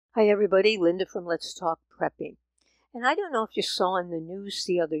Hi everybody, Linda from Let's Talk Prepping. And I don't know if you saw in the news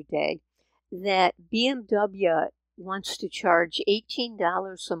the other day that BMW wants to charge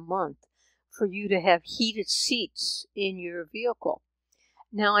 $18 a month for you to have heated seats in your vehicle.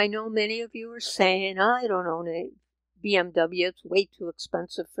 Now I know many of you are saying, I don't own a BMW, it's way too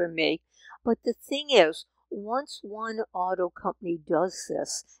expensive for me. But the thing is, once one auto company does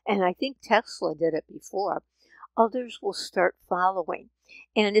this, and I think Tesla did it before, others will start following.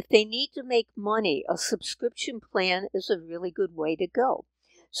 And if they need to make money, a subscription plan is a really good way to go.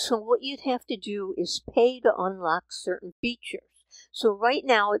 So what you'd have to do is pay to unlock certain features. So right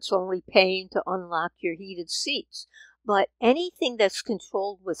now it's only paying to unlock your heated seats, but anything that's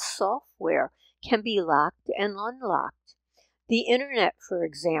controlled with software can be locked and unlocked. The internet, for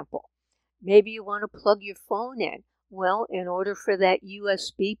example. Maybe you want to plug your phone in. Well, in order for that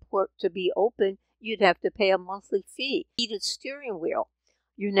USB port to be open, you'd have to pay a monthly fee. Heated steering wheel,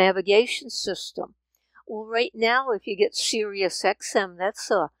 your navigation system. Well, right now, if you get Sirius XM,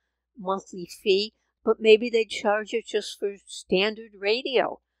 that's a monthly fee, but maybe they charge it just for standard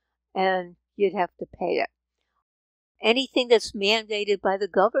radio, and you'd have to pay it. Anything that's mandated by the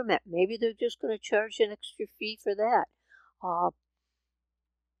government, maybe they're just going to charge an extra fee for that. How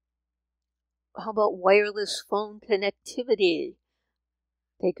about wireless phone connectivity?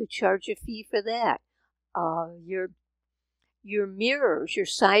 They could charge a fee for that. Your mirrors, your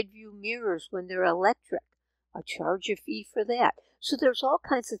side view mirrors when they're electric, charge a fee for that. So there's all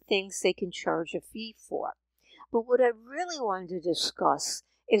kinds of things they can charge a fee for. But what I really wanted to discuss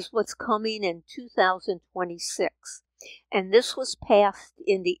is what's coming in 2026. And this was passed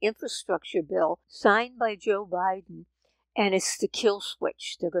in the infrastructure bill signed by Joe Biden, and it's the kill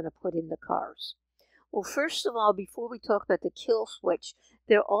switch they're going to put in the cars. Well, first of all, before we talk about the kill switch,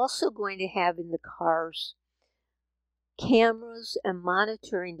 they're also going to have in the cars cameras and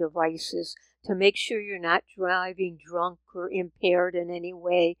monitoring devices to make sure you're not driving drunk or impaired in any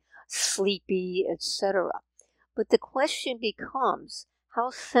way, sleepy, etc. But the question becomes,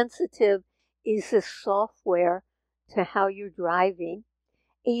 how sensitive is this software to how you're driving?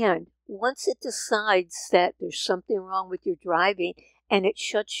 And once it decides that there's something wrong with your driving and it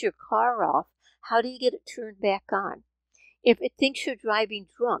shuts your car off, how do you get it turned back on? If it thinks you're driving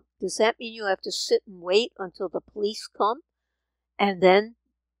drunk, does that mean you have to sit and wait until the police come? And then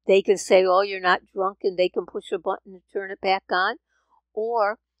they can say, oh, you're not drunk, and they can push a button to turn it back on?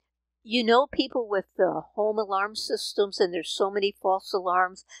 Or, people with home alarm systems, and there's so many false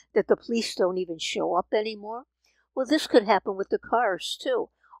alarms that the police don't even show up anymore? Well, this could happen with the cars, too.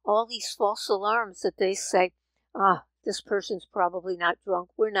 All these false alarms that they say, this person's probably not drunk,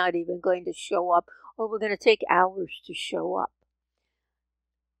 we're not even going to show up, or we're going to take hours to show up.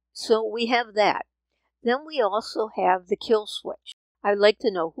 So we have that. Then we also have the kill switch. I'd like to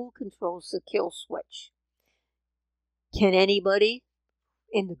know who controls the kill switch. Can anybody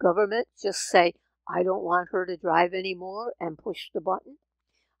in the government just say, I don't want her to drive anymore, and push the button?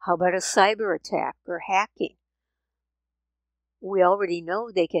 How about a cyber attack or hacking? We already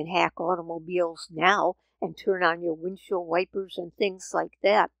know they can hack automobiles now and turn on your windshield wipers and things like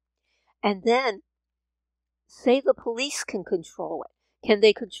that. And then, say the police can control it. Can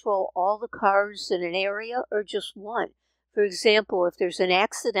they control all the cars in an area or just one? For example, if there's an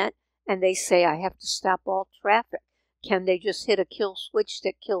accident and they say, I have to stop all traffic, can they just hit a kill switch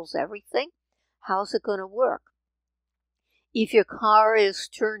that kills everything? How's it going to work? If your car is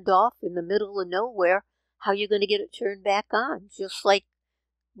turned off in the middle of nowhere, how are you going to get it turned back on? Just like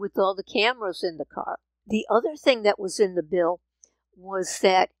with all the cameras in the car. The other thing that was in the bill was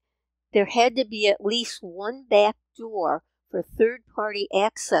that there had to be at least one back door for third-party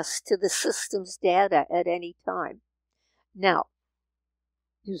access to the system's data at any time. Now,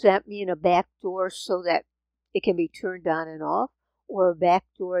 does that mean a back door so that it can be turned on and off, or a back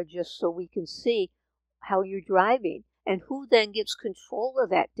door just so we can see how you're driving? And who then gets control of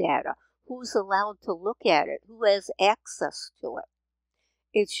that data? Who's allowed to look at it? Who has access to it?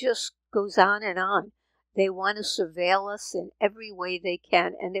 It just goes on and on. They want to surveil us in every way they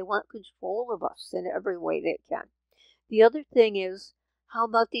can, and they want control of us in every way they can. The other thing is, how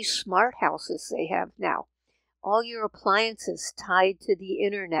about these smart houses they have now? All your appliances tied to the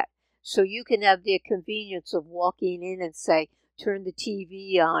internet, so you can have the convenience of walking in and say, turn the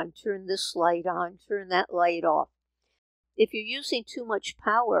TV on, turn this light on, turn that light off. If you're using too much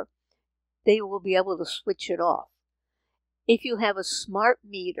power, they will be able to switch it off. If you have a smart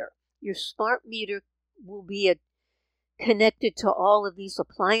meter, your smart meter will be connected to all of these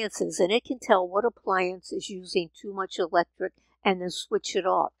appliances, and it can tell what appliance is using too much electric and then switch it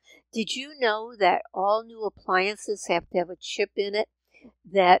off. Did you know that all new appliances have to have a chip in it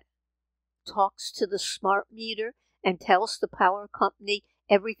that talks to the smart meter and tells the power company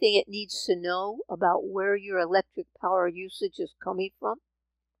everything it needs to know about where your electric power usage is coming from.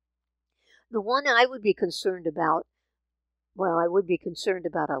 The one I would be concerned about, well, I would be concerned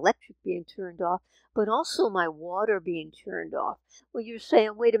about electric being turned off, but also my water being turned off. Well, you're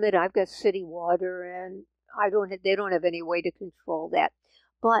saying, wait a minute, I've got city water and they don't have any way to control that.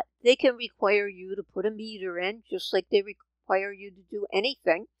 But they can require you to put a meter in, just like they require you to do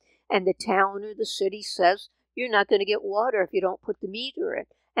anything. And the town or the city says, you're not going to get water if you don't put the meter in.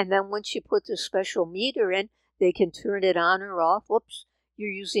 And then once you put the special meter in, they can turn it on or off. Whoops, you're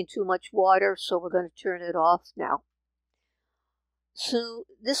using too much water, so we're going to turn it off now. So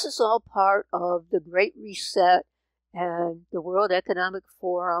this is all part of the Great Reset and the World Economic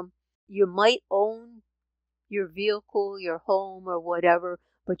Forum. You might own your vehicle, your home, or whatever,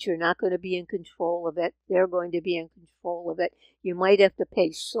 but you're not going to be in control of it. They're going to be in control of it. You might have to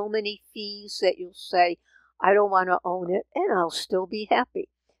pay so many fees that you'll say, I don't want to own it, and I'll still be happy.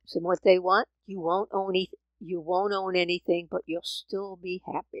 So what they want, you won't own anything, but you'll still be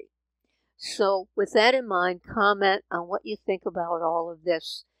happy. So with that in mind, comment on what you think about all of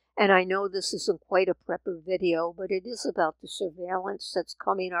this. And I know this isn't quite a prepper video, but it is about the surveillance that's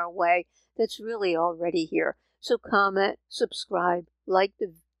coming our way that's really already here. So comment, subscribe, like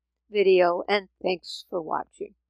the video, and thanks for watching.